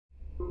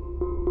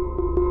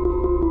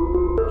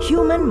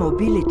human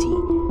mobility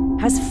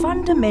has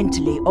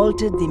fundamentally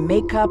altered the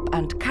makeup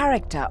and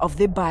character of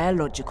the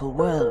biological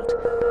world.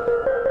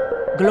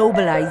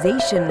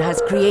 Globalization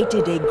has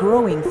created a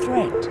growing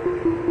threat,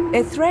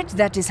 a threat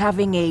that is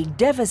having a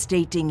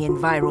devastating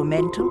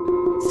environmental,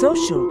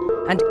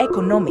 social, and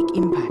economic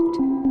impact,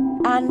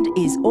 and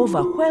is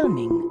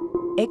overwhelming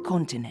a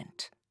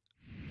continent.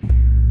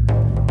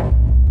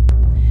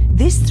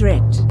 This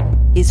threat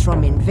is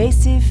from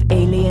invasive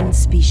alien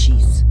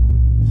species.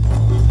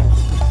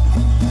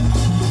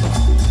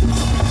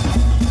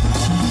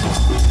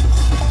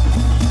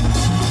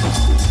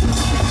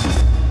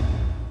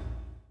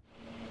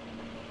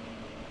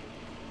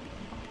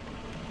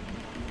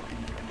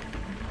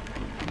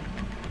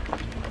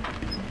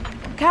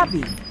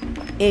 CABI,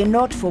 a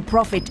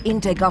not-for-profit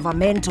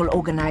intergovernmental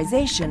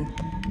organization,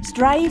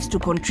 strives to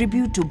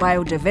contribute to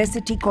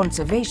biodiversity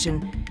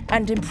conservation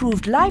and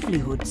improved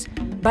livelihoods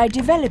by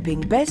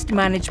developing best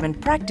management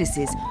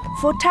practices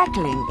for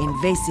tackling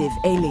invasive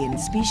alien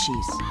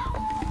species.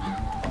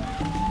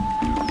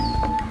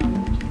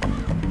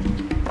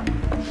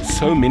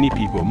 So many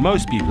people,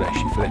 most people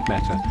actually for that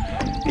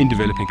matter, in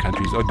developing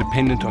countries are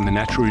dependent on the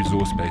natural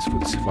resource base for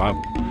the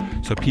survival.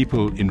 So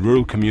people in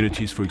rural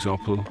communities, for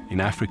example, in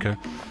Africa,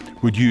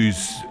 would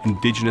use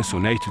indigenous or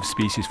native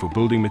species for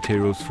building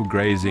materials, for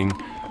grazing,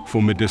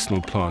 for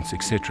medicinal plants,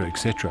 etc.,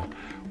 etc.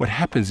 What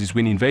happens is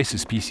when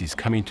invasive species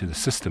come into the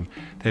system,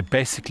 they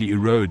basically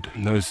erode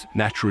those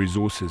natural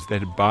resources,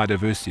 that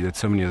biodiversity that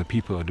so many other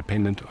people are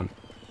dependent on.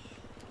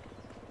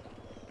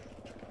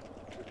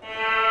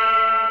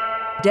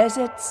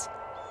 Deserts,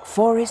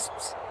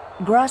 forests,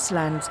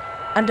 grasslands,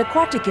 and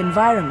aquatic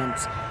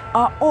environments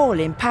are all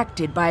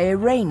impacted by a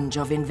range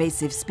of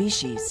invasive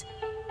species.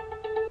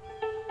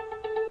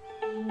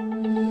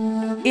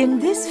 In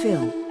this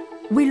film,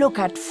 we look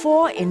at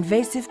 4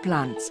 invasive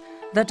plants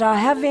that are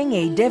having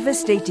a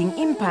devastating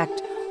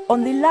impact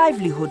on the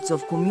livelihoods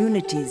of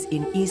communities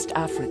in East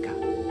Africa.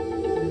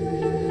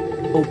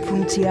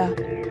 Opuntia,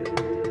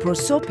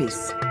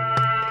 Prosopis,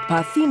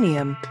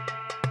 Parthenium,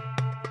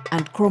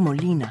 and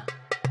Chromolena.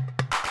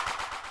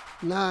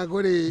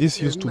 This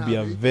used to be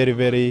a very,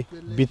 very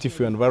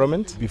beautiful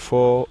environment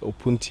before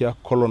Opuntia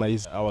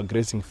colonized our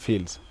grazing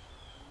fields.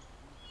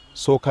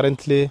 So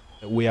currently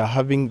we are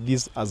having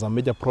this as a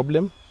major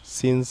problem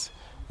since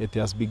it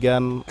has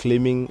begun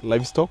claiming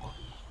livestock,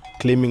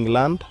 claiming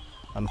land,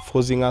 and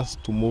forcing us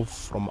to move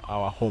from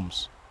our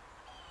homes.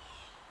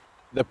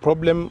 The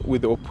problem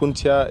with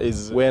Opuntia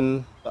is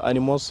when the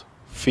animals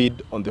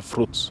feed on the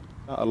fruits.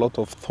 A lot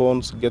of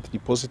thorns get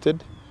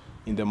deposited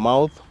in the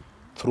mouth,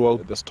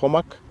 throughout the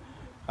stomach,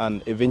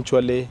 and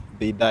eventually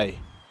they die.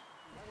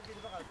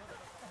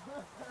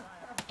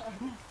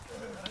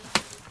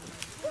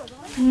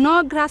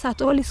 No grass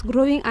at all is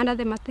growing under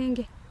the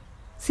matenge.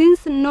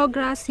 Since no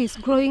grass is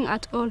growing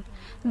at all,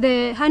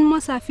 the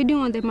animals are feeding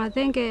on the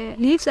matenge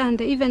leaves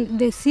and even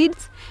the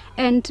seeds,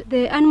 and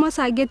the animals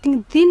are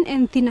getting thin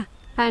and thinner,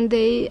 and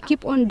they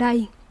keep on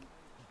dying.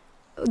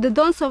 The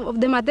thorns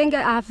of the matenge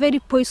are very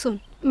poison.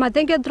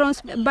 Matenge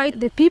thorns bite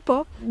the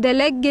people, the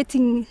leg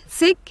getting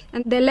sick,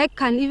 and the leg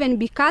can even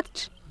be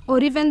cut, or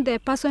even the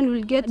person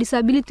will get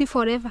disability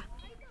forever.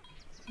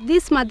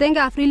 These matenge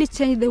have really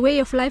changed the way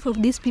of life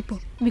of these people,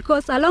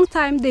 because a long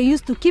time they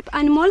used to keep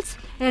animals,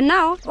 and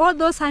now all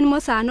those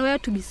animals are nowhere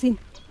to be seen.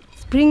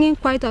 It's bringing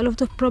quite a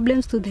lot of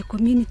problems to the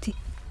community.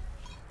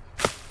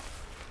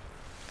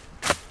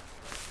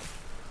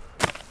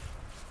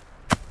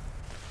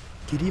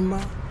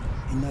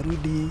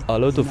 A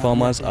lot of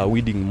farmers are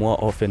weeding more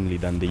oftenly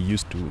than they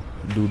used to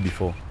do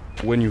before.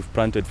 When you've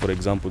planted, for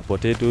example,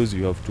 potatoes,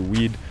 you have to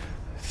weed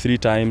 3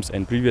 times,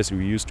 and previously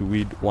we used to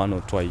weed 1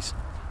 or twice.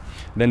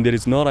 Then there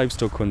is no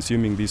livestock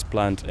consuming this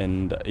plant,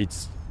 and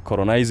it's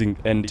colonizing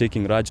and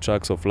taking large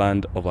tracts of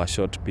land over a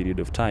short period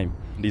of time.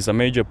 It is a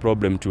major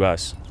problem to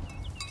us.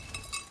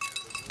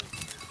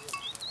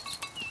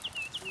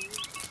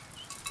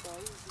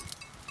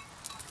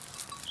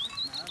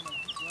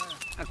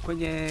 What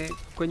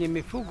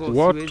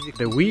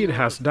the weed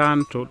has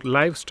done to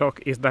livestock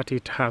is that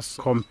it has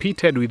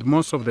competed with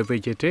most of the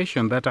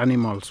vegetation that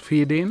animals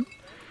feed in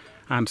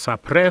and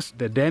suppressed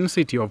the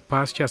density of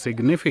pasture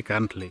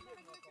significantly.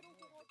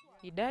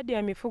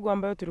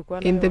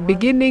 In the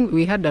beginning,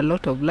 we had a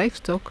lot of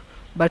livestock,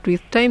 but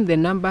with time the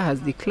number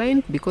has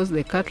declined because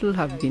the cattle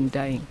have been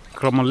dying.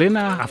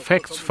 Chromolena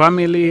affects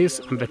families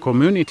and the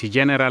community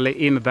generally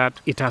in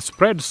that it has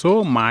spread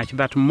so much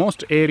that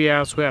most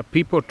areas where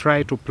people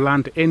try to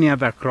plant any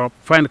other crop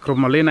find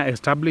Chromolena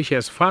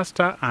establishes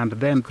faster, and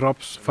then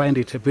crops find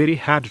it very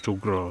hard to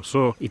grow.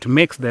 So it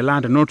makes the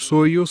land not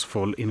so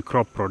useful in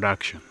crop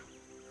production.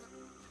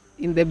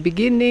 In the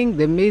beginning,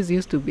 the maize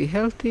used to be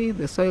healthy,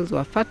 the soils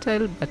were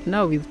fertile, but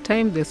now with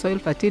time the soil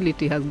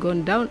fertility has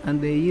gone down and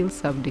the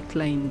yields have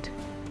declined.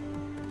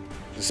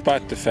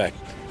 Despite the fact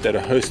that a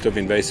host of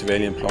invasive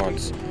alien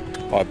plants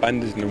are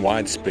abundant and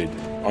widespread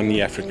on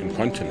the African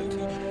continent,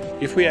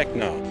 if we act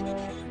now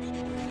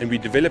and we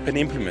develop and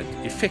implement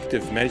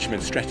effective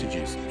management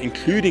strategies,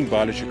 including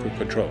biological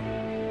control,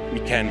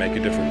 we can make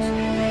a difference.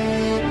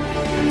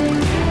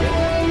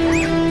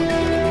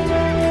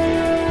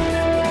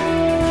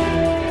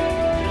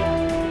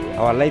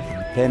 Our life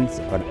depends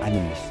on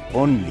animals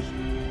only,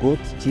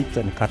 goats, sheep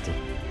and cattle,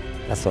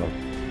 that's all.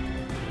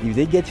 If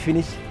they get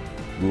finished,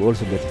 we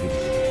also get finished.